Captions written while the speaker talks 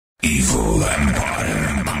Evil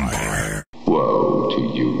Empire. Woe to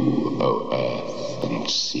you, O earth and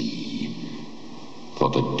sea,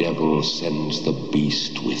 for the devil sends the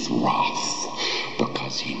beast with wrath,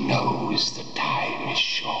 because he knows the time is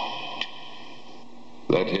short.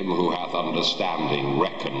 Let him who hath understanding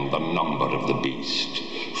reckon the number of the beast,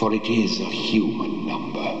 for it is a human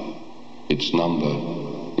number. Its number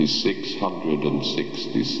is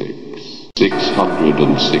 666.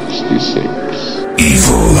 666.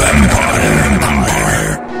 Evil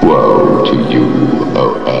Empire. Woe to you,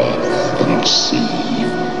 O earth and sea,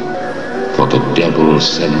 for the devil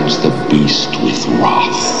sends the beast with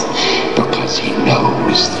wrath, because he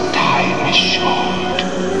knows the time is short.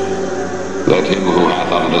 Let him who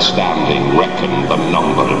hath understanding reckon the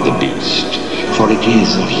number of the beast, for it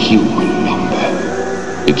is a human number.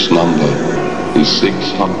 Its number is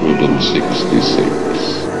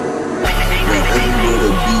 666. Everywhere to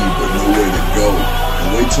be, but nowhere to go. And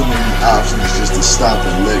way too many options just to stop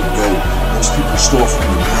and let go. Most people start from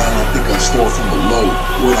the ground, I think I start from below.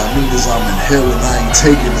 What I mean is I'm in hell and I ain't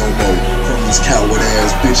taking no more from these coward ass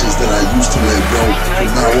bitches that I used to let go. From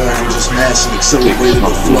now on I'm just mashing, accelerating the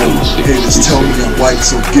flow. Haters tell me I'm white,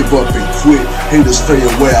 so give up and quit. Haters fade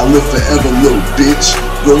away, I live forever, little bitch.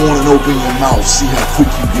 Go on and open your mouth, see how quick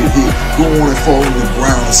you get hit. Go on and fall on the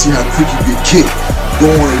ground and see how quick you get kicked. Go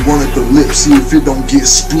on and run at the lip, see if it don't get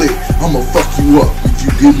split. I'ma fuck you up if you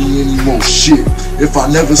give me any more shit. If I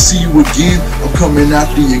never see you again, I'm coming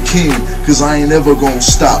after your kin, cause I ain't ever gonna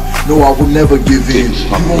stop. No, I will never give in.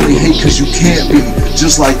 You only hate cause you can't be,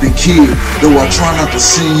 just like the kid. Though I try not to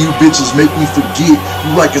sin, you bitches make me forget.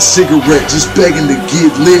 You like a cigarette, just begging to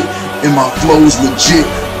get lit. And my flow's legit.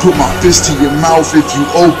 Put my fist to your mouth if you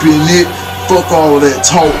open it. Fuck all of that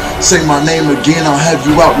talk. Say my name again, I'll have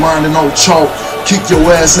you outlining on chalk. Kick your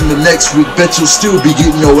ass in the next week, bet you'll still be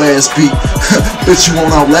getting your ass beat. Bet you won't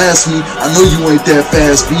outlast me, I know you ain't that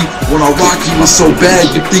fast, B. When I rock you, it's so bad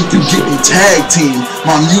you think you getting tag team.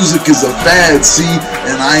 My music is a fad, see,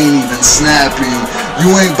 and I ain't even snapping. You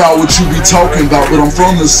ain't about what you be talking about, but I'm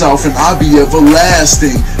from the south and I be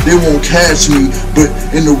everlasting. They won't catch me, but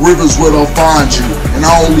in the rivers where they'll find you. And I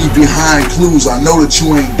don't leave behind clues, I know that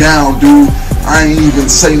you ain't down, dude. I ain't even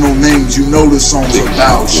say no names, you know the song's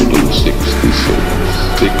about you.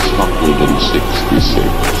 666.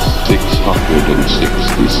 666. 666.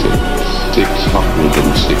 666.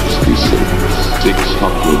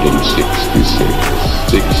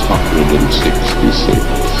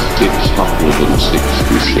 666.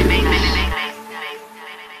 666.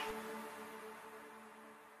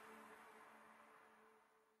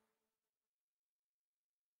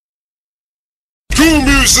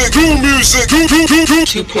 Cool music.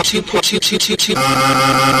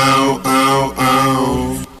 Ow.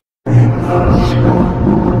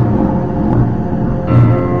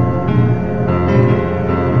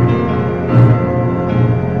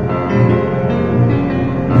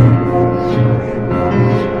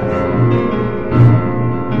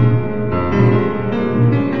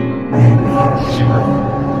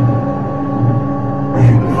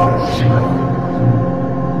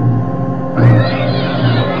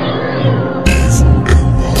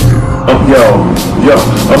 Yo,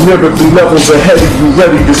 I'm lyrically levels ahead of you,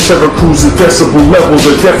 ready to Syracuse at decibel levels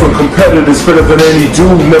of different competitors, better than any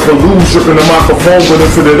dude, never lose, ripping the microphone with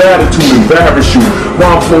infinite attitude, embarrass you.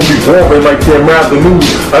 Rhymes won't be boring like they're rather news.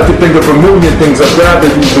 I could think of a million things I'd rather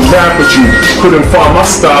do than rap at you. Couldn't find my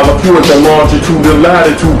style if you at the longitude and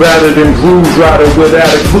latitude, battered and bruised, riding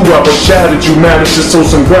without a clue. I was shattered, you managed to show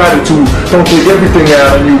some gratitude. Don't take everything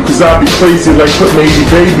out on you, cause I'd be crazy like putting 80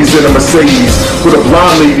 babies in a Mercedes with a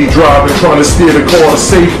blonde lady driving, trying to steer the car to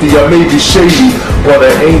safety. I may be shady, but I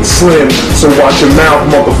ain't slim, so watch your mouth,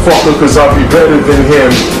 motherfucker, cause I'll be better than him.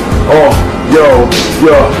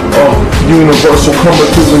 Universal coming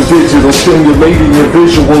through in digital, stimulating your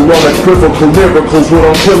visual, unequivocal lyricals with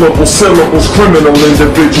unkillable syllables, criminal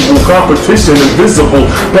individual, competition invisible,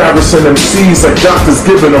 embarrassing MCs like doctors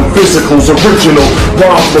giving them physicals, original,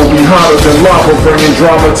 rhyme flow be hotter than lava, bringing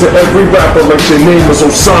drama to every rapper like their name is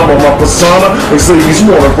Osama. My persona, like ladies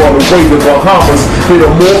wanna run away to Bahamas, they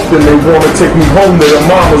are morphed and they wanna take me home to their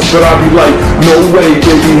mamas, but I be like, no way,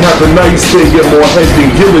 baby, have a nice day, get more head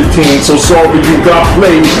than guillotine, so sorry you got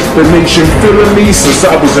played. The nation feeling me since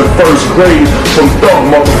I was in first grade. From thug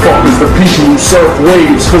motherfuckers to people who surf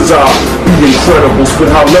waves, cause I be incredible, spit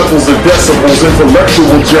high levels of decibels,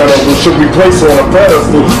 intellectual generals should be placed on a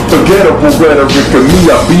pedestal. Forgettable rhetoric of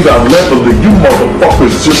me, I beat our level and you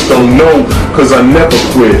motherfuckers just don't know, cause I never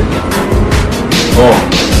quit.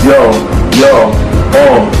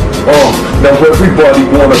 Now everybody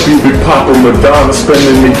wanna be Big Papa Madonna,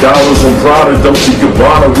 spending their dollars on Prada, Dolce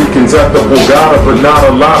Gabbana, weekends at the Borgata, but not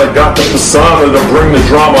a lot. I got the persona to bring the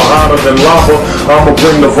drama hotter than lava. I'ma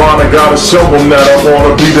bring Nirvana, gotta show them that I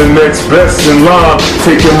wanna be the next best in line.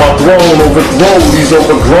 Taking my throne, overthrow these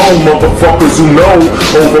overgrown motherfuckers who know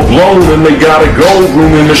overblown and they gotta go,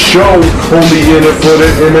 ruining the show. Only in it for the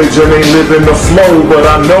image and ain't living the flow, but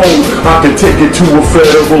I know I can take it to a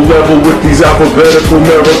federal level with these alphabetical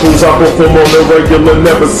miracles. I perform on the regular,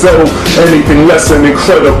 never settle anything less than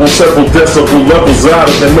incredible. Several decibel levels out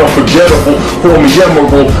of an unforgettable. Call me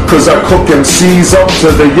Emerald, cause I cook MCs up to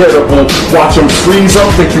the edible. Watch them freeze up,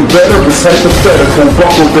 think you better, it's hypothetical.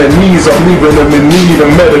 Buckle their knees, I'm leaving them in need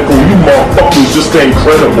of medical. You motherfuckers just ain't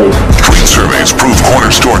credible. Tweet surveys prove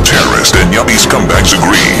corner store terrorists and yummy scumbags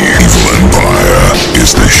agree. Evil Empire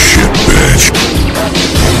is the shit, bitch.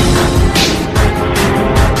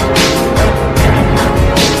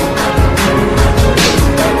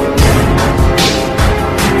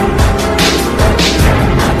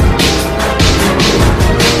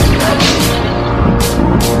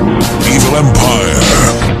 Evil Empire.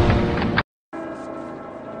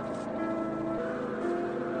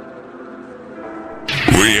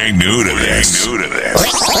 We ain't new to this.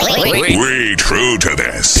 We true to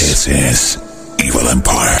this. This is Evil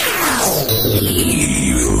Empire.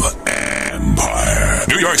 Evil Empire.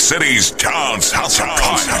 New York City's town's house of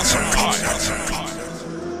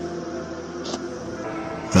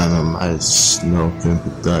Phantom Ice, Snowfin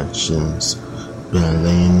Productions. Been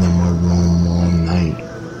laying in my room all night.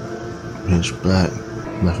 Pitch black,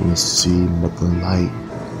 nothing to see but the light.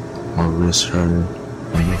 My wrist hurting,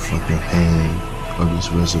 I'm in fucking pain. I'm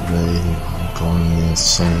just reservating, I'm going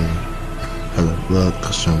insane. Hella blood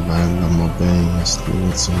gushing right down my veins, through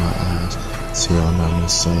into my eyes, till I'm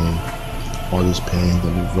insane. All this pain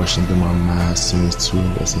that be rushing through my mind seems too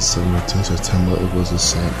less than 17 September, it was a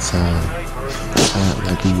sad time. I act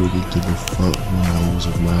like you really give a fuck when I was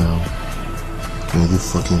around. When you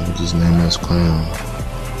fucking with this name as clown.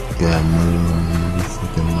 Yeah, murder on your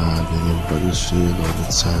fucking mind, and your brother shit all the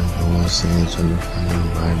time. You know what I'm saying? Trying to find the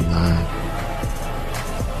right line.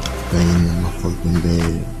 Laying in my fucking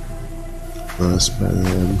bed. Blood splatter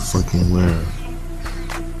every fucking where.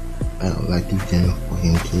 Act like you can't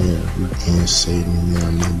fucking care. You can't save me now.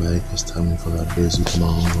 Nobody can stop me from that busy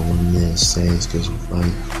mom going there insane.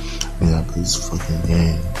 Schizophrenic. Man, I play this fucking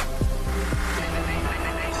game.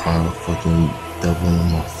 Call the fucking devil in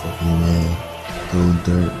my fucking name. Throw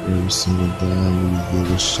dirt every single day. I really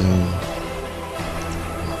give a shame.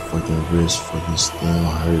 My fucking wrist fucking still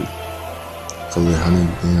hurt. Feel it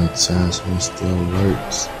 100 damn times and it still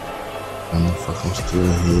works. I'm the fucking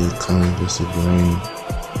still here, coming just a brain.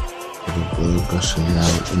 With the blood gushing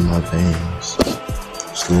out in my veins.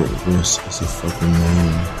 Slit wrist is a fucking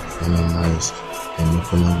name. Feeling nice, and me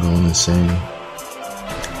feeling going insane.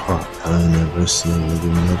 Heart pounding and wrestling,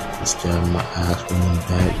 living up the sky, my eyes running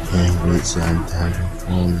back, and wait till I'm diving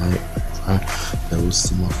all night. That was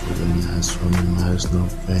to my fucking eyes running eyes, no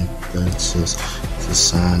fake, that's just it's a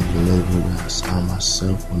sign delivered. I saw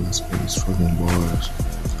myself when I spit these fucking bars.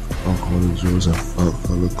 Fuck all the jewels and fuck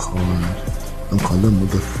all the cars. I'm calling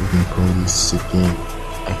motherfucking police again.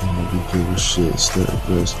 I can never give a shit, slit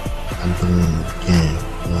wrist. I'm doing it again,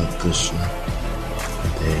 blood gushing.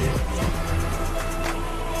 I'm dead, fuck.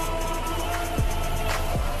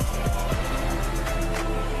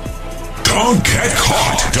 Don't get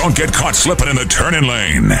caught. Don't get caught slipping in the turning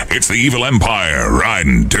lane. It's the Evil Empire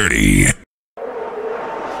riding dirty.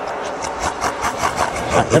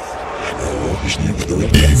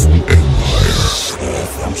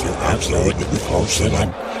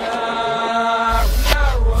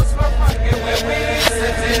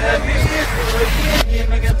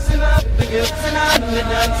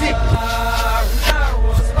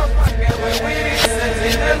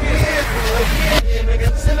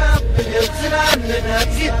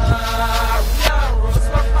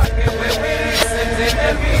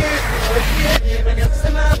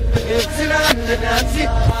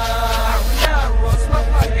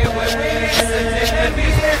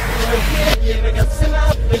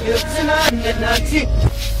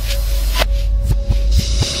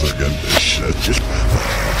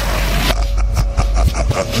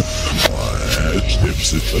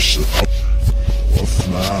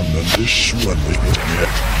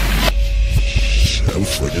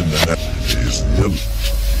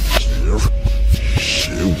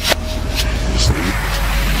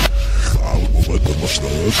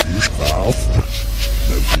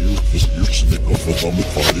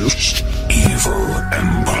 Evil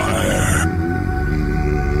Empire.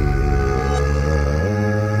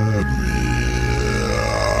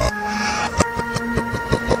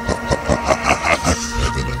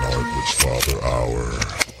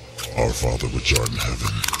 Our Father which art in heaven,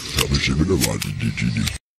 hallowed be thy name.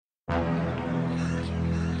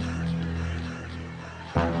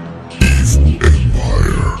 Evil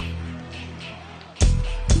Empire.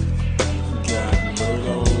 Got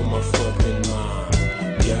murder on my fucking mind.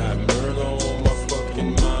 Got murder on my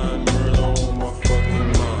fucking mind. Murder on my fucking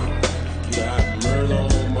mind. Got murder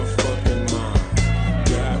on my fucking mind.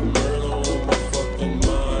 Got murder on my fucking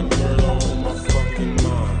mind. Murder on my fucking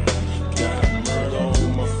mind. Got murder on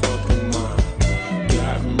my fucking mind.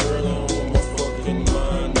 Got murder on my fucking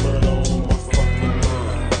mind. Murder on my fucking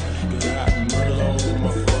mind. Got murder on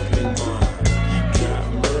my fucking mind. Got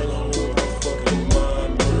murder on my fucking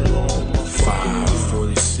mind. Murder on my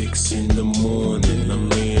 5:46 in the morning. I'm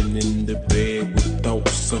laying in the bed with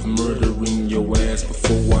thoughts of murdering your ass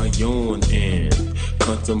before I yawn and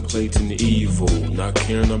contemplating evil, not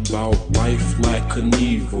caring about life like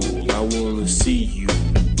Knievel. I wanna see you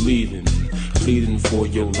bleeding, pleading for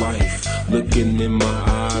your life, looking in my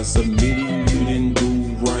eyes, admitting you didn't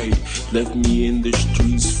do right. Left me in the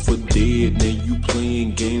streets for dead. Now you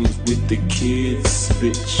playing games with the kids.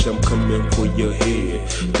 Bitch, I'm coming for your head.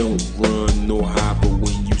 Don't run no hide, but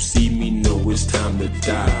when you see me, know it's time to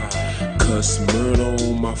die. Cause murder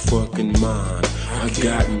on my fucking mind. I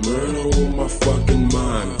got murder on my fucking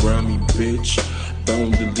mind. Grimy bitch,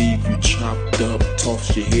 bound to leave you chopped up,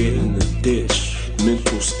 toss your head in the ditch.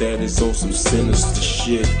 Mental status on some sinister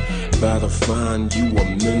shit. About to find you a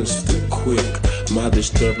minister quick. My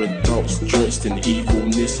disturbing thoughts drenched in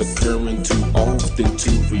evilness, occurring too often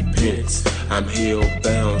to repent. I'm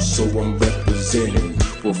hell-bound, so I'm representing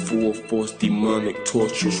with full force demonic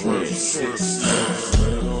torture rings.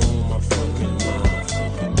 Murder on my fucking mind.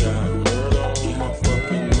 Got murder on my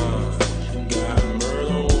fucking mind. Got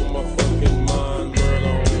murder on my fucking mind.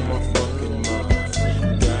 Murder on my fucking mind.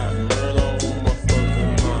 Got murder on my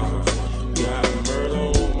fucking mind. Got murder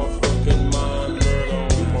on my fucking mind. Murder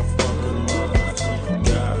on my fucking mind.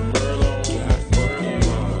 Got murder on my fucking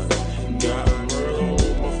mind. Got murder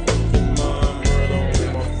on my fucking mind. Murder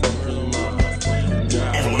on my fucking mind.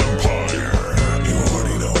 Evil Empire. You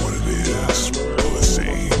already know what it is.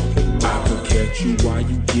 Pussy. I could catch you while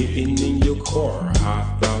you getting in your car.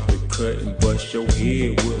 Hop out the cut and bust your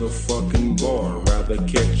head with a fucking bar. Rather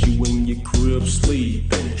catch you in your crib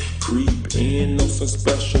sleeping. Creep in on some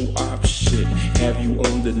special op shit. Have you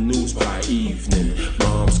on the news by evening.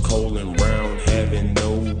 Mom's calling round, having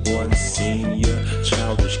no one seen ya.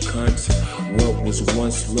 Childish cunt. What was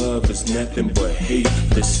once love is nothing but hate.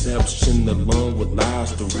 Deception along with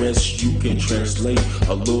lies, the rest you can translate.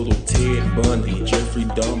 A little Ted Bundy, Jeffrey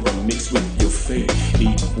Dahmer mixed with your fate.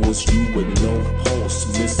 Equals you with no pulse,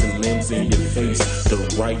 missing limbs in your face. The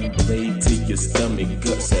right blade to your stomach,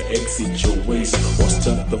 guts that exit your waist. Or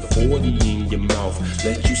stuff the 40 in your mouth,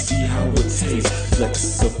 let you see how it tastes.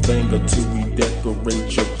 Flex a finger to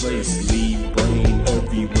redecorate your place. Leave brain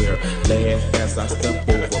everywhere, laugh as I step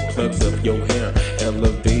over plugs of your hair.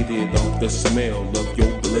 Elevated off the smell of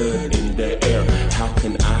your blood in the air. How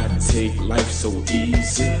can I take life so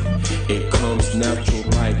easy? It comes natural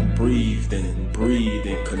like breathing,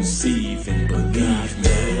 conceiving, believe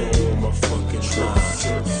me. On my fucking mind.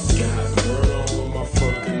 Got murder on my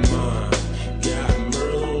fucking mind. Got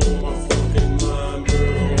murder on my fucking mind.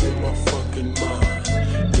 Murder on my fucking mind.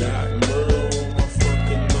 Got murder on my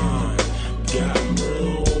fucking mind. Got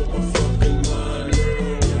murder on my fucking mind.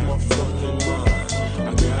 Murder on my fucking mind.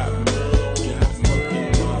 I got murder on my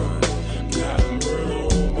fucking mind. Got murder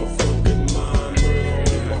on my fucking mind.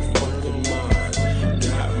 Murder on my fucking mind.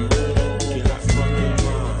 Got murder on my fucking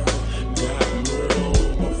mind. Got murder on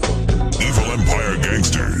my fucking mind. Evil Empire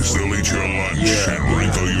gangsters, they'll eat your lunch and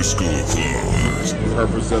wrinkle your school clothes. The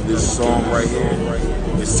purpose of this song right here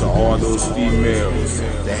is to all those females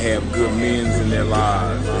that have good men in their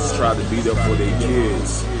lives that's try to beat up for their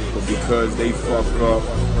kids, but because they fuck up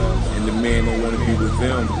and the man don't want to be with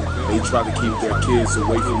them, they try to keep their kids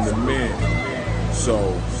away from the men.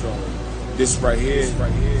 So this right here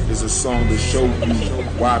is a song to show you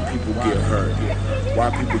why people get hurt, why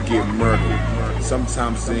people get murdered.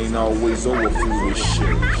 Sometimes it ain't always over foolish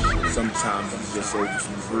shit. Sometimes it's just over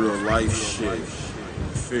some real life shit.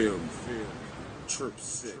 Feel me? Trip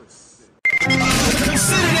 6.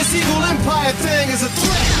 Consider this evil empire thing as a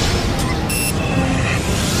threat.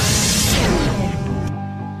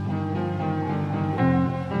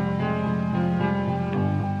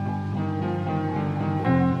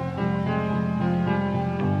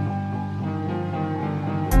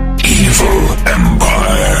 Evil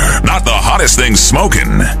Empire. Not the hottest thing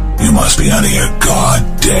smoking. You must be out of your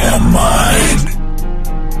goddamn mind.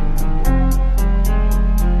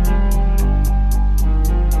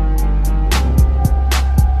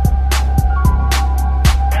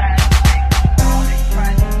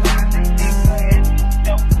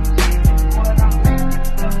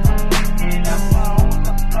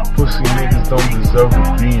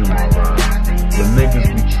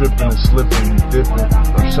 slipping and slipping, you dipping.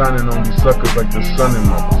 I'm shining on these suckers like the sun in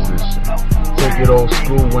my position. Take it old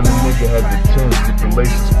school when a nigga had the tins, get the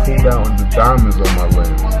laces pulled out and the diamonds on my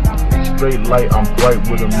lens. Straight light, I'm bright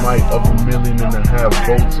with a might of 1.5 million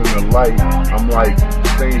volts in the light. I'm like,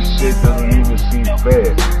 saying shit doesn't even seem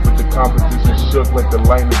fair. But the competition shook like the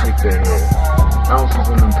lightning hit their head. Ounces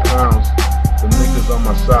in them pounds, the niggas on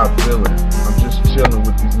my side feeling. I'm just chilling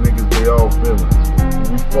with these niggas, they all villains.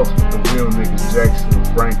 We fucks with the real niggas, Jackson and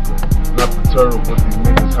Franklin. Not perturbed with these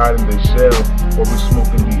niggas hiding their shell, or we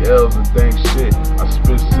smoking the L's and think shit. I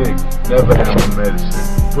spit sick, never have my medicine.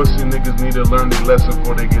 Pussy niggas need to learn their lesson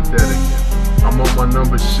before they get that again. I'm on my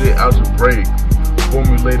number shit, algebraic.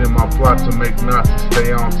 Formulating my plot to make knots and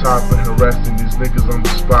stay on top and harassing these niggas on the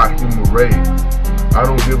spot, human raid. I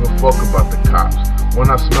don't give a fuck about the cops. When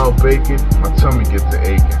I smell bacon, my tummy gets to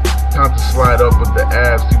aching. Time to slide up with the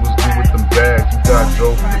abs, he was good with them bags. You got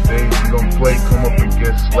drove for the days, you don't play, come up and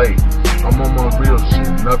get slayed. I'm on my real shit,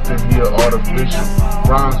 nothing here artificial.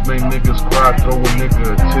 Rhymes make niggas cry, throw a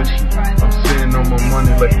nigga a tissue. I'm sitting on my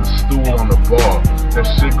money like the stool on the bar. That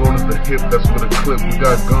shit go to the hip, that's with a clip. We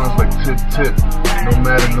got guns like tip, no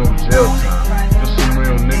matter no jail time. Just some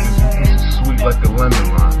real niggas, you pussy sweet like a lemon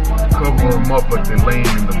lime. Cover them up like they laying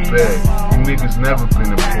in the bed. You niggas never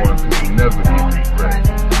been important cause you never get me bread.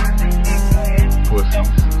 Pussies.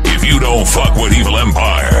 If you don't fuck with Evil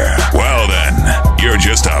Empire, well then, you're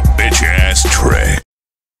just a bitch-ass trick.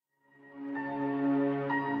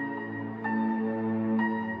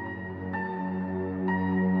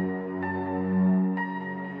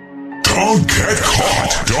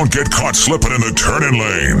 Don't get caught slipping in the turning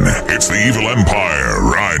lane. It's the Evil Empire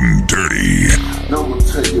riding dirty. Now I'ma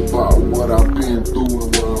tell you about what I've been through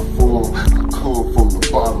and where I'm from. I come from the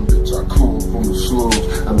bottom, bitch, I come from the slums.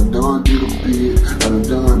 I done did a bid, I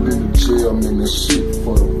done been to jail. Man, that shit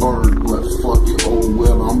for the bird, but fuck it, oh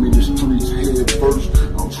well. I'm in the streets head first.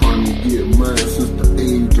 I'm trying to get mine since the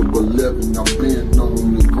age of 11. I've been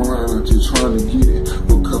on the grind, I'm just trying to get it.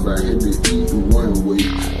 Because I had to eat in one way,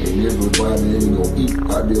 and everybody ain't gonna eat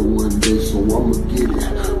out there one day. So I'ma get it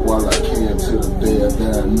while I can till the day I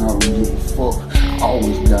die, and I don't give a fuck.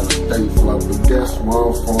 Always gotta stay fly, but that's where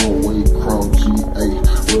I'm from, way Crown GA.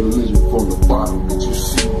 Religion from the bottom, bitch, you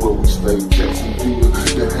see where we stay. Jacksonville,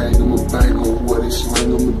 they hang them a bang on where they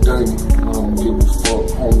slang them a dang. I don't give a fuck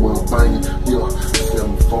on where I'm banging. Yeah,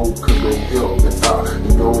 7-4 cause they help me out.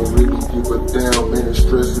 And don't really give a damn, man,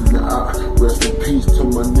 stressing me out. Rest in peace to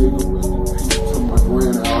my nigga, rest in peace to my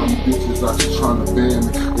granny. All these bitches out here trying to ban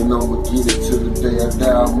me. And I'ma get it till the day I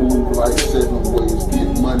die. I move like 7 ways,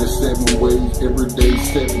 get money 7 ways, every day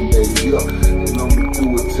 7 days, yeah. And I'ma do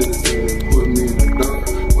it till the day they put me in the dirt.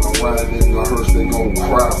 When I'm riding in the hearse, they gon'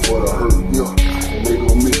 cry for the hurt, yeah. And they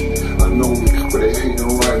gon' miss me, I know me, but they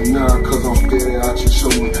hating right now, cause I'm steady out here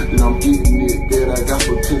showing that I'm getting it, that I got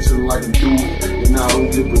potential I can do it. And I don't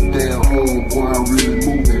give a damn homeboy, I'm really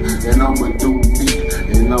moving. And I'ma do me,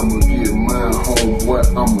 and I'ma get mine, homeboy,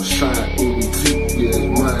 I'ma shine in the teeth, yeah, it's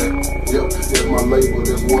mine. Yep, that's my label,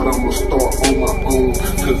 that's what I'ma start on my own.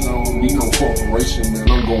 Cause I don't need no corporation, man,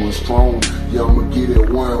 I'm going strong. Yeah, I'ma get it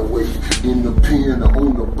one way. In the pen or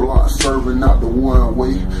on the block, serving out the one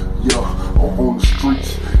way. Yeah, or on the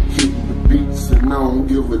streets, hitting the beats. And I don't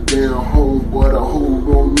give a damn homeboy, the hoe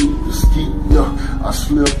gon' need to ski. Yeah, I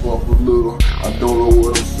slip up a little, I don't know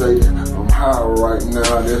what I'm saying. I'm high right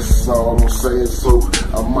now, that's all I'm saying. So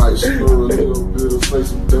I might slur a little bit or say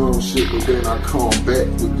some dumb shit, but then I come back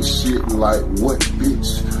with the shit like, what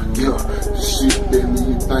bitch? Yeah, the shit that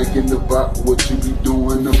me thinking about what you be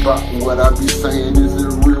doing about what I be saying. Is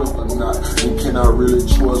it real or not? And can I really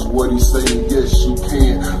trust what he's saying? Yes, you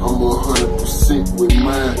can. I'm 100% with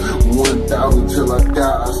mine. 1,000 till I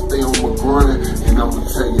die. I stay on my grind, and I'ma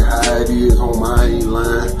tell you how it is. On my ain't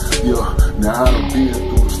lying. Yeah, now I done been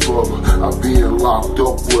through the struggle. I've been locked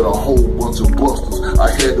up with a whole bunch of busters. I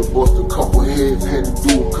had to bust a couple heads, had to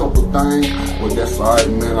do a couple things, but that's alright,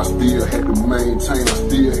 man. I still had to maintain. I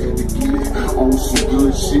still had to get it on some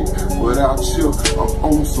good shit. Without you, I'm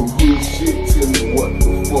on some hood shit. Tell me what the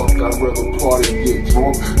fuck, I'd rather party and get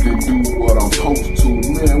drunk than do what I'm supposed to.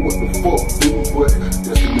 Man, what the fuck, dude? But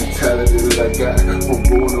that's the mentality that I got from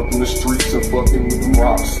growing up in the streets and fucking with them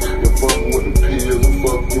rocks, and fucking with the pills, and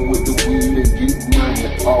fucking with the weed, and getting money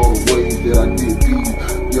all the ways that I did these.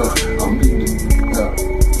 Yeah, I'm eating it. Yeah.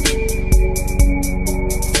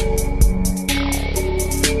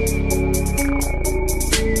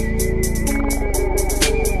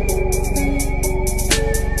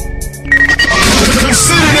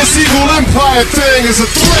 Consider this evil empire thing as a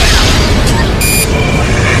threat!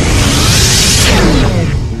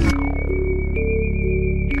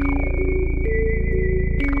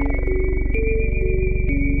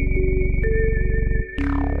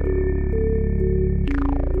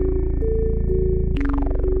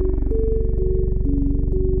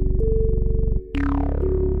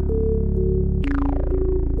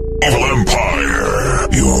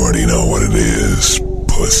 You already know what it is,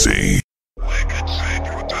 pussy.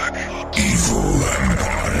 Evil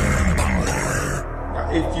Empire.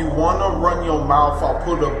 If you wanna run your mouth, I'll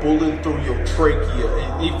put a bullet through your trachea.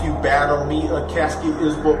 And if you battle me, a casket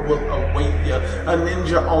is what will await ya. A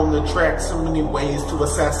ninja on the track, so many ways to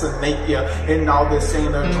assassinate ya. And all this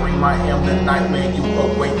ain't a dream, I am the nightmare you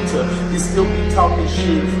awake to. You still be talking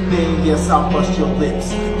shit, then yes, I'll bust your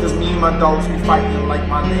lips. Cause me and my dogs be fighting like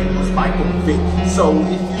my name was Michael Vick. So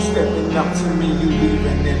if you stepping up to me, you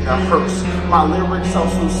leaving in a hearse. My lyrics are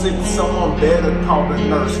so sick, someone better call the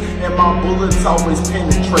nurse. And my bullets always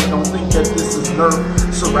penetrate, don't think that this is nerve.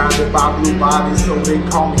 Surrounded by blue bodies, so they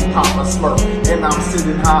call me Papa Smurf. And I'm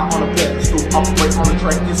sitting high on a pedestal, operate on the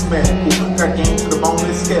track, it's medical. Got game to the bone,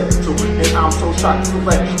 it's skeletal. And I'm so shocked it's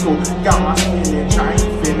electrical. Got my spinach, I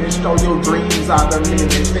ain't finished. All your dreams are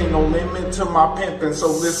diminished. Ain't no limit to my pimping,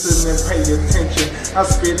 so listen and pay attention. I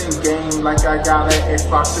spit in game like I got an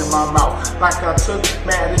Xbox in my mouth. Like I took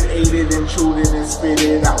Madden, ate it and chewed it and spit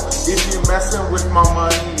it out. If you messing with my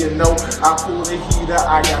money, you know I pull the heater.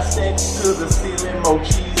 I got stakes to the ceiling, more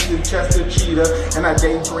cheese than Chester Cheetah. And I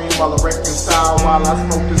daydream while I reconcile, while I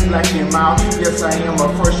smoke this black and mild. Yes, I am a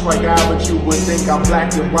fresh white guy, but you would think I'm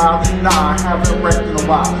black and wild. Nah, I haven't wrecked in a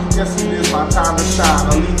while. Yes, it is my time to shine.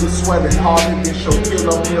 I leave it sweating harder than show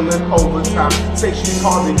killer meal in overtime. Say she's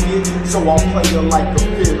hard to get, so I'll play her like a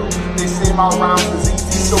fiddle. They say my rhymes is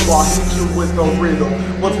easy, so I'll hit you with a riddle.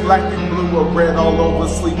 What's black and blue or red all over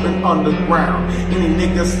sleeping underground? Any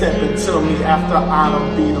nigga stepping to me after I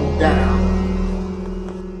done beat them down.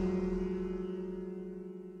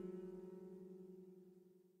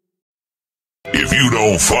 If you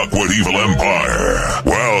don't fuck with Evil Empire,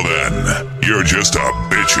 well then, you're just a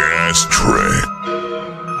bitch-ass trick.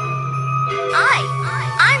 Hi,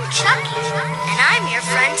 I'm Chucky, and I'm your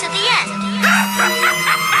friend to the end.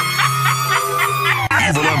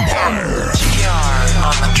 Evil Empire.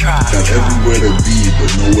 Got everywhere to be, but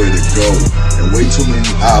nowhere to go. And way too many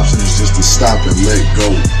options just to stop and let go.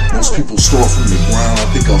 Most people start from the ground, I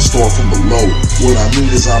think I'll start from below. What I mean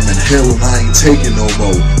is I'm in hell and I ain't taking no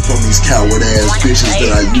more from these coward ass bitches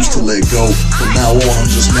that I used to let go. From now on I'm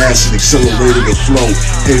just mashing, accelerated the flow.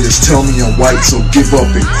 Haters tell me I'm white, so give up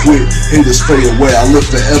and quit. Haters fade away, I live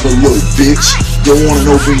forever, little bitch. Go on and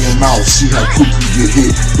open your mouth, see how quick you get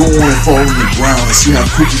hit. Go on and fall on the ground and see how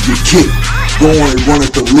quick you get kicked. Go on and run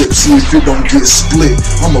at the lips, see if it don't get split.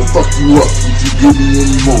 I'ma fuck you up if you give me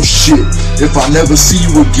any more shit. If I never see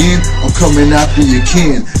you again, I'm coming after your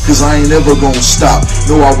kin. Cause I ain't ever gonna stop,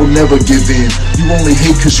 no I will never give in. You only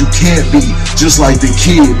hate cause you can't be, just like the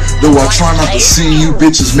kid. Though I try not to see you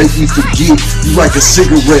bitches make me forget. You like a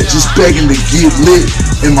cigarette, just begging to get lit.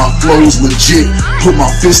 And my flow's legit, put my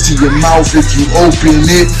fist to your mouth if you open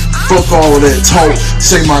it. Fuck all of that talk,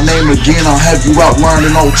 say my name again, I'll have you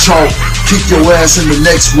outlining on chalk. Kick your ass in the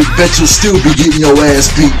next week, bet you'll still be getting your ass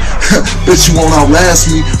beat. Bet you won't outlast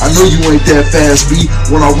me, I know you ain't that fast, B.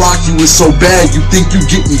 When I rock you it's so bad, you think you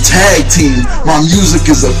getting tag team. My music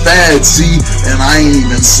is a fad, see, and I ain't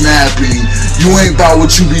even snapping. You ain't about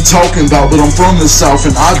what you be talking about, but I'm from the south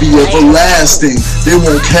and I be everlasting. They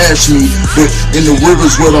won't catch me, but in the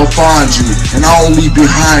river's where they'll find you. And I don't leave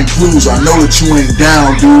behind clues, I know that you ain't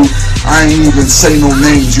down, dude. I ain't even say no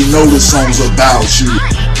names, you know the song's about you.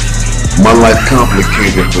 My life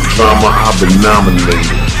complicated, for drama I've been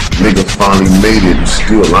nominated. Nigga finally made it, and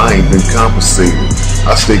still I ain't been compensated.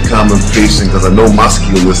 I stay calm and patient, cause I know my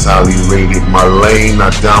skill is highly rated. My lane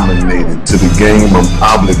I dominated, to the game I'm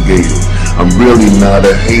obligated. I'm really not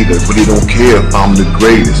a hater, really don't care if I'm the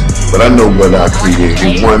greatest. But I know what I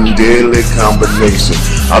created, one deadly combination.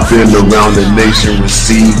 I've been around the nation,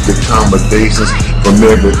 received accommodations from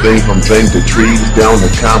everything from drink to trees down to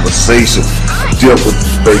conversation. I dealt with the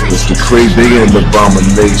fakers, the crazy and the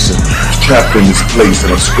abomination. Trapped in this place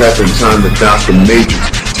and I'm scrapping time to dodge the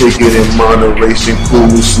matrix. Take it in moderation, cool,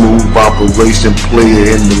 smooth operation.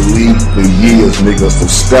 Player in the league for years, nigga, so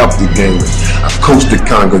stop the gaming. I coach the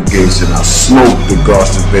congregation, I smoke the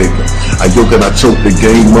Garson Baker. I yoke and I choke the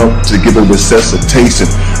game up to get a resuscitation.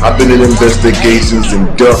 I've been in investigations and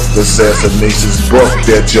duck assassinations. Bucked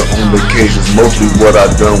at your own occasions, mostly what I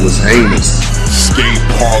done was heinous. Skate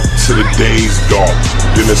park to the days dark.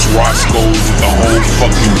 Then it's Roscoe's with the whole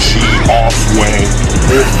fucking G off wing.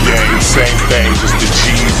 Wolf gang, same thing, just the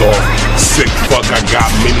G's off. Sick fuck, I got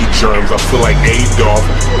many germs, I feel like Adolf.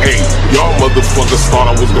 Hey, y'all motherfuckers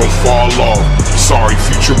thought I was gonna fall off. Sorry,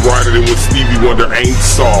 future brighter than what Stevie Wonder ain't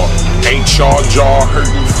saw. Ain't y'all jaw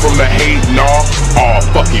hurting from the hate, nah? Aw,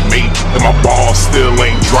 fuck it, mate, and my balls still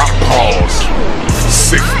ain't drop pause.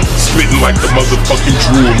 Sick, spitting like the motherfucking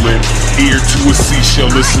drooling. Ear to a seashell,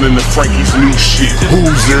 listening to Frankie's new shit.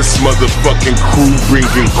 Who's this motherfucking crew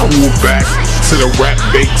bringing cool back to the rap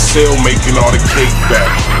bake sale, making all the cake back?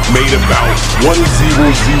 Made about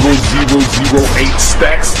 1,000,008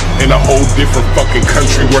 stacks in a whole different fucking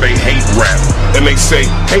country where they hate rap. And they say,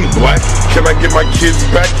 hey black, can I get my kids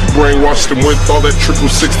back? You brainwashed them with all that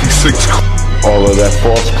 66. All of that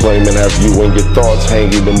false claiming have you and your thoughts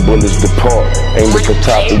hanging, them bullets depart. Aim at the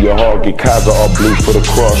top of your heart, get Kaiser all blue for the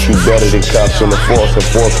cross. You better than cops on the force,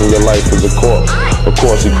 enforcing your life as a corpse. Of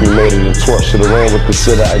course he cremated and torched. Should've ran with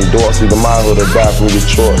consider endorse. Either my hood or die from your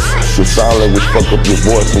choice. You're silent which fuck up your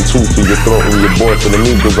voice and tooth to your throat and your voice. And the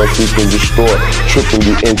amigos are seeking distort, tripping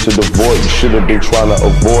you into the void. You should've been trying to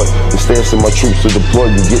avoid. Instead send my troops to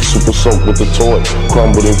deploy. You get super soaked with the toy,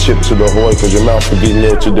 crumbled and chipped to the hoy. Cause your mouth will get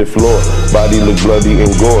nailed to the floor. Body look bloody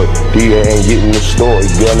and gory. DA ain't getting the story.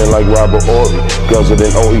 Gunning like Robert Ory. Guzzled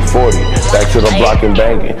in OE40. Back to the block and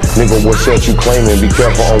banging. Nigga, what set you claiming? Be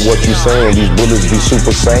careful on what you saying. These bullets be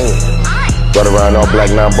super sane. Run around all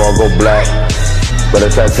black, 9-ball go black.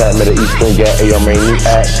 Better tap me the Eastern Gap. Ayo, man, you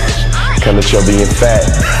act kinda chubby and fat.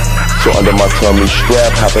 So under my tummy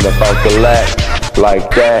strap, hopping up out the lap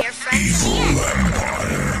like that.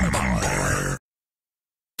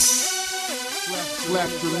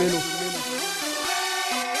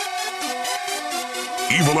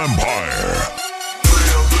 Evil Empire.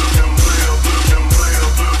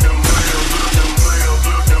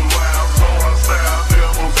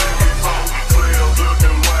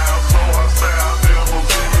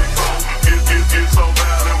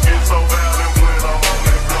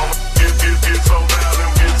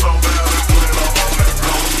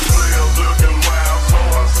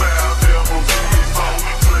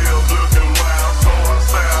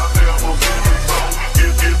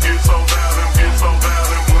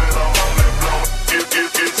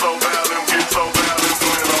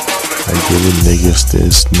 Give a niggas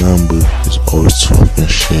this number, is always talking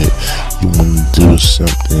shit. You wanna do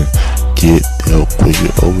something, get dealt quick.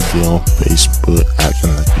 You're over there on Facebook,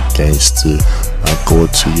 acting like a gangster. I go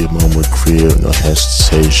to your mama crib, no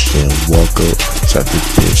hesitation. Walk up, tap the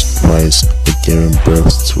bitch twice, but giving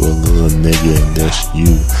birth to a little nigga, and that's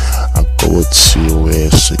you. I go to your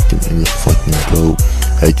ass, shaking in your fucking goat.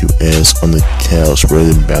 Had you ass on the couch,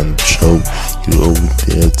 ready bound to choke. You over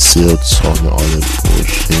there still talking all that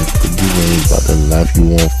bullshit, but you ain't about the life you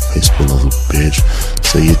want. Facebook, little bitch.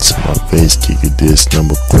 Say it to my face, give you this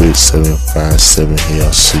number quick, 757. Hey,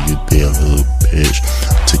 I'll see you there, little bitch.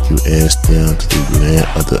 Took your ass down to the land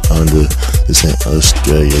of the under. This ain't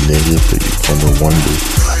Australia, nigga, but you gonna wonder.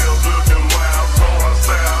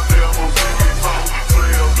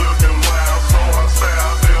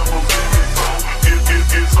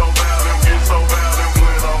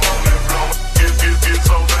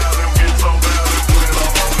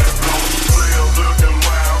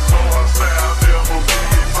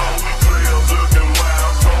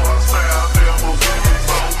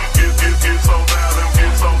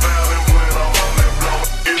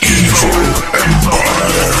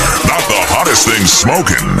 This thing's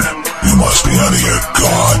smoking. You must be out of your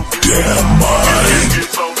goddamn mind.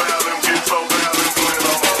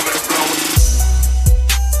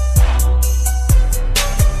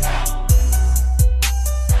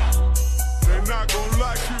 They're not gonna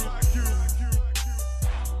like you.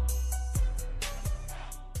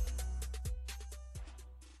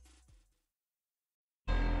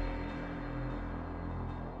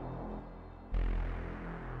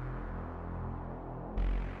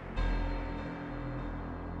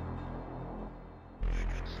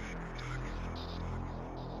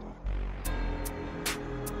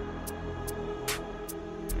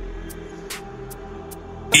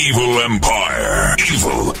 Evil Empire.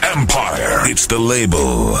 Evil Empire. It's the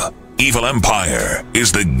label. Evil Empire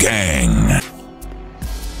is the gang.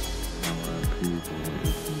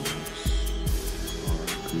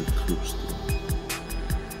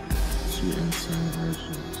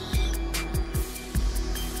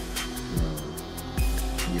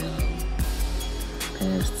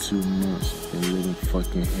 Past 2 months, been living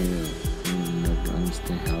fucking hell. I never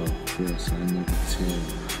understand how it feels, so I never tell.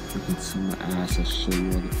 Look into my eyes, I show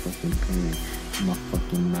you all the fucking pain. In my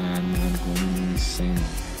fucking mind, now I'm going insane.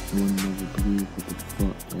 You will never believe what the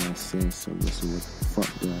fuck that I said, so listen what the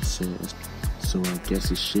fuck that I said. So I guess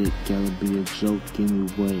this shit gotta be a joke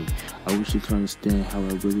anyway. I wish you could understand how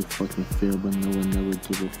I really fucking feel, but no one ever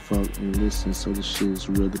give a fuck and listen. So the shit is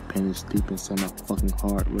real, the pain is deep inside my fucking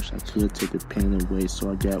heart. Wish I could take the pain away,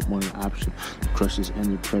 so I got one option: to crush this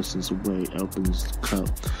antidepressants away, open this cup.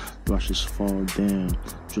 watch us fall down.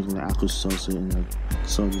 Drinking like aqua salsa, and I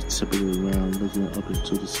saw the tip of it around, looking up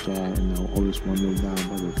into the sky, and I always wonder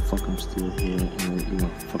why the fuck I'm still here, and I even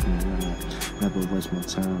fucking alive. Never waste my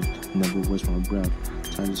time, never waste my breath.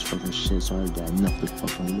 Try this fucking shit, so I got nothing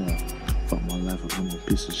fucking left. Fuck my life, I'm a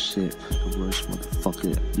piece of shit. The worst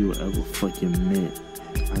motherfucker you will ever fucking meet.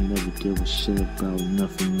 I never give a shit about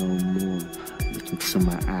nothing no more. Look into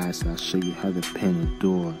my eyes and I'll show you how to pen a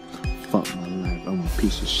door. Fuck my life, I'm a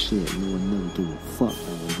piece of shit. No one never give a fuck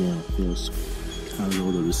how the damn feels. I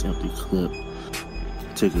load up this empty clip.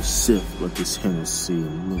 Take a sip of this Hennessy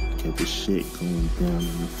and look at the shit going down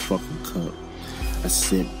in the fucking cup. I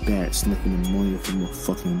sit back, sniffing ammonia from my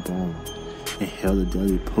fucking bone. Inhale the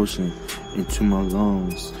deadly potion into my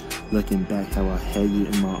lungs. Looking back how I had you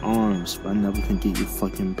in my arms, but I never can get you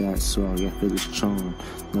fucking back, so I feel this charm.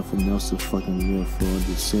 Nothing else to fucking live for,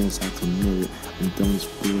 the sins I committed. I'm done this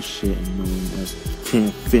bullshit and no one else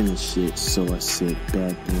can't finish it. So I sit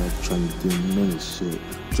back and I'm trying to diminish shit.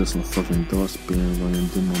 Just my fucking thoughts been running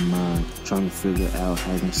through my mind, trying to figure out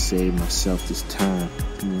how I can save myself this time.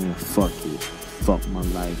 Man, fuck it. Fuck my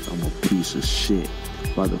life, I'm a piece of shit.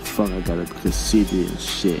 Why the fuck I gotta be conceited and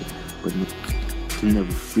shit? But can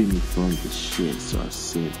never free me from this shit. So I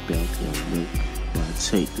sit back and look while I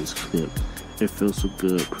take this clip. It feels so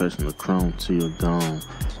good pressing the chrome to your dome,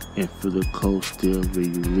 and feel the cold still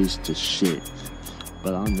release the shit.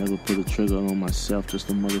 But I'll never put a trigger on myself, just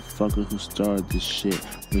a motherfucker who started this shit.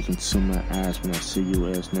 Look into my eyes when I see your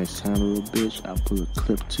ass next time, little bitch. I'll put a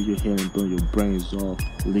clip to your head and blow your brains off,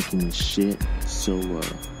 licking this shit. So,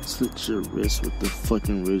 slit your wrist with the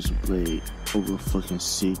fucking razor blade over fucking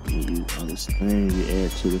seek, and you understand you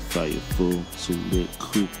add to the fire full. So lit,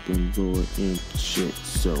 coop, and lower in shit.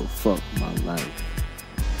 So, fuck my life.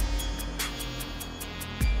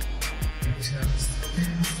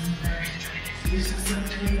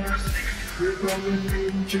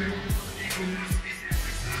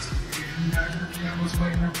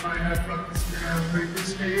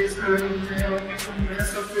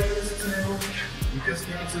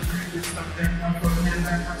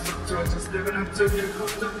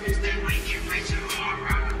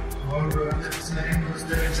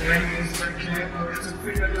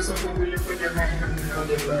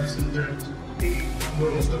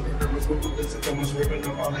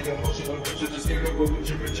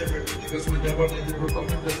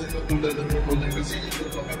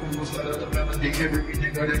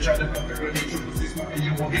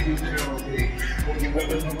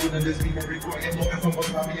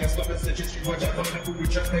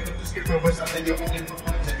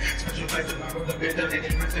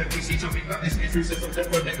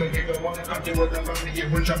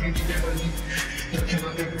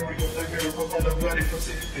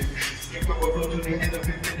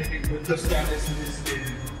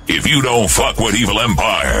 If you don't fuck with Evil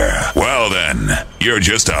Empire, well then, you're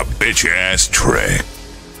just a bitch-ass trick.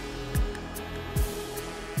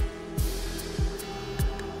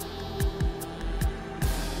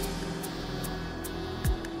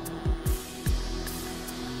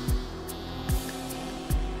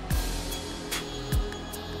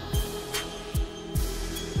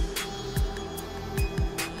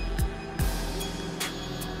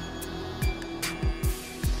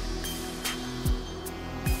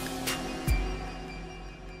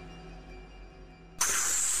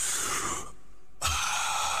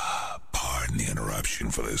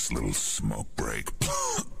 For this little smoke break.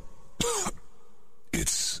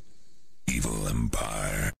 It's Evil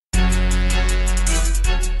Empire.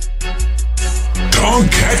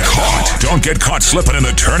 Don't get caught. Don't get caught slipping in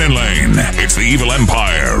the turning lane. It's the Evil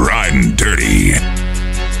Empire riding dirty.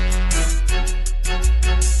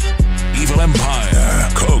 Evil Empire.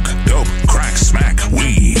 Coke, dope, crack, smack,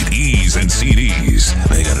 weed, E's, and CDs.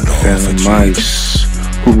 They got it all for cheap.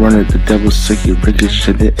 Who run it? The devil's sick, you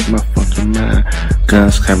ricochet it in my fucking mind.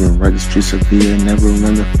 Guns coming right the streets of VA, never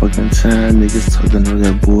run the fucking time. Niggas talking all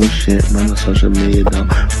that bullshit, run the social media though.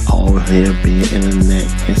 All here being internet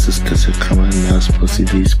cancers, cause they're coming out. Supposed to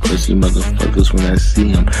these pussy motherfuckers when I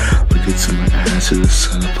see them. Look into my eyes to the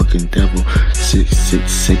son of fucking devil.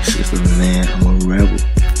 666 is the man, I'm a rebel.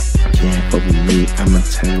 Can't fuck with me, I'm a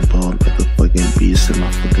terrible motherfucking beast in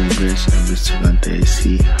my fucking wrist. Every single day,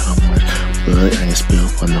 see how much blood I ain't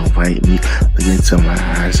spilled for no white meat. Look into my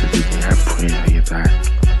eyes every day, I pray that you die.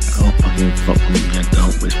 Don't fucking fuck with me, I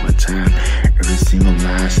don't waste my time. Every single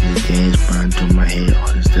lies in the games burn through my head,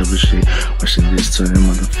 all this devil shit. Watching this turn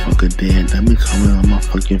motherfucker dead. Let me comment on my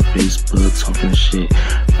fucking Facebook talking shit,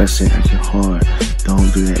 pressing acting hard.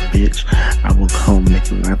 Don't do that, bitch. I will come make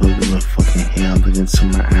your life a little fucking hell. Look into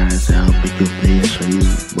my eyes, I'll make you bleed, show you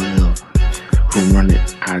well. Who run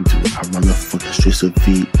it? I do. I run the fucking streets of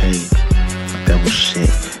VA. That was shit.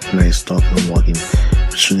 And I ain't stalking walking.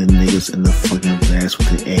 Shooting niggas in the fucking blast with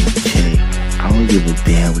the AK. I don't give a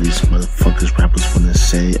damn what these motherfuckers rappers wanna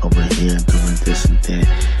say over here doing this and that.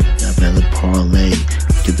 Y'all better parlay.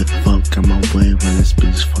 Get the fuck out my way when I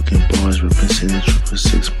spit these fucking bars. Representing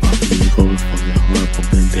 666, probably you go fucking hard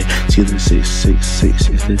bumping that. See the 666,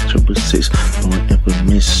 it's the 666. No one ever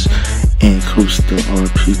miss. And coast the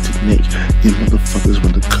RP to Nick. These motherfuckers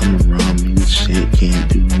wanna come around me and shit. Can't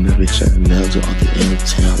do never check nails or all the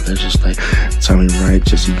M-Town. That's just like Tommy Wright,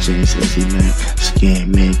 Jesse James, Izzy Mac,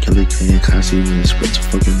 Scan Man, Kelly Clan, Kasi, and Split to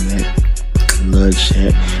fucking neck.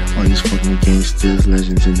 Bloodshed, all these fucking gangsters,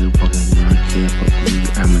 legends in the fucking rock. Can't fuck me,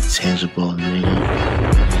 I'm intangible,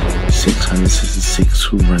 nigga. 666,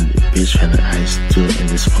 who run the bitch? Had an ice do it in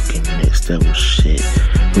this fucking mix, that was shit.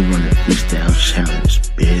 Who run the freestyle challenge,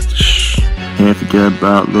 bitch? Can't forget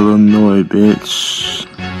about Lil Noy, bitch.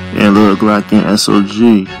 And Lil Glock and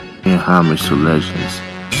SOG. And homage to legends.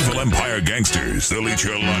 Evil Empire gangsters, they'll eat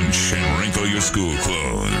your lunch and wrinkle your school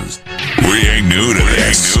clothes. We ain't new to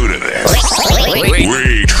this.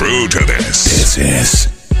 We true to this. This is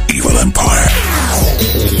Evil Empire.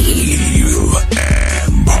 Evil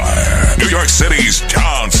Empire. New York City's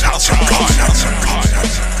town south supply.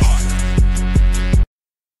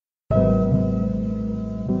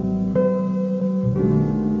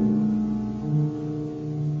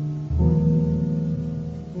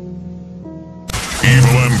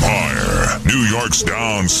 Evil Empire, New York's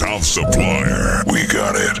down south supplier. We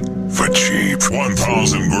got it for cheap.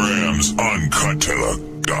 1,000 grams uncut to the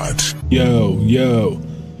gut. Yo.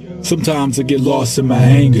 Sometimes I get lost in my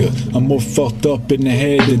anger. I'm more fucked up in the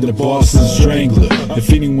head than the Boston Strangler.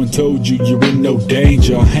 If anyone told you you're in no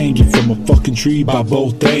danger, I'm hanging from a fucking tree by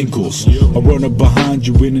both ankles. I run up behind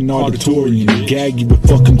you in an auditorium and gag you with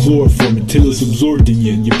fucking chloroform until it's absorbed in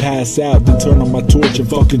you. You pass out, then turn on my torch and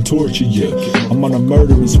fucking torture you. I'm on a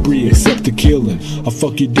murdering spree, except the killing. I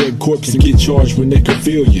fuck your dead corpse and get charged with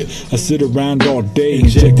necrophilia. I sit around all day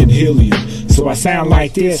injecting helium, so I sound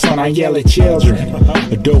like this when I yell at children.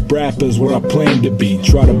 A dope rapper is what I plan to be.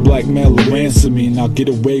 Try to blackmail or ransom me and I'll get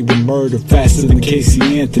away with murder faster than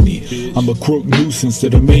Casey Anthony. I'm a crook nuisance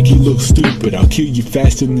that'll make you look stupid. I'll kill you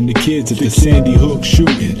faster than the kids at the Sandy Hook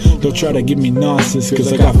shooting. Don't try to give me nonsense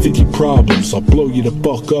cause I got 50 problems. I'll blow you the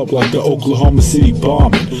fuck up like the Oklahoma City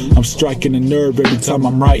bombing. I'm striking a nerve every time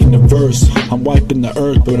I'm writing a verse. I'm wiping the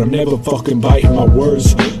earth but I'm never fucking biting my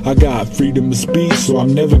words. I got freedom of speech so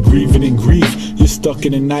I'm never grieving in grief. You're stuck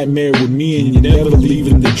in a nightmare with me and you're never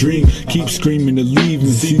leaving the dream. Keep screaming to leave and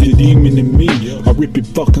see the demon in me. I'll rip your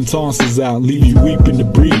fucking tonsils out, leave you weeping to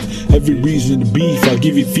breathe. Every reason to beef, I'll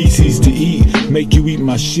give you feces to eat. Make you eat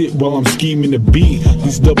my shit while I'm scheming to beat.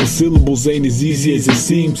 These double syllables ain't as easy as it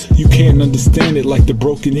seems. You can't understand it like the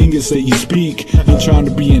broken English that you speak. Ain't trying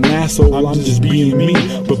to be an asshole, I'm just being me.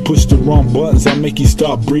 But push the wrong buttons, I'll make you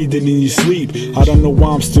stop breathing in your sleep. I don't know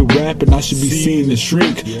why I'm still rapping, I should be seeing the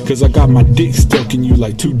shrink. Cause I got my dick stuck in you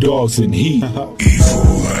like 2 dogs in heat. Evil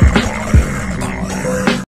Empire.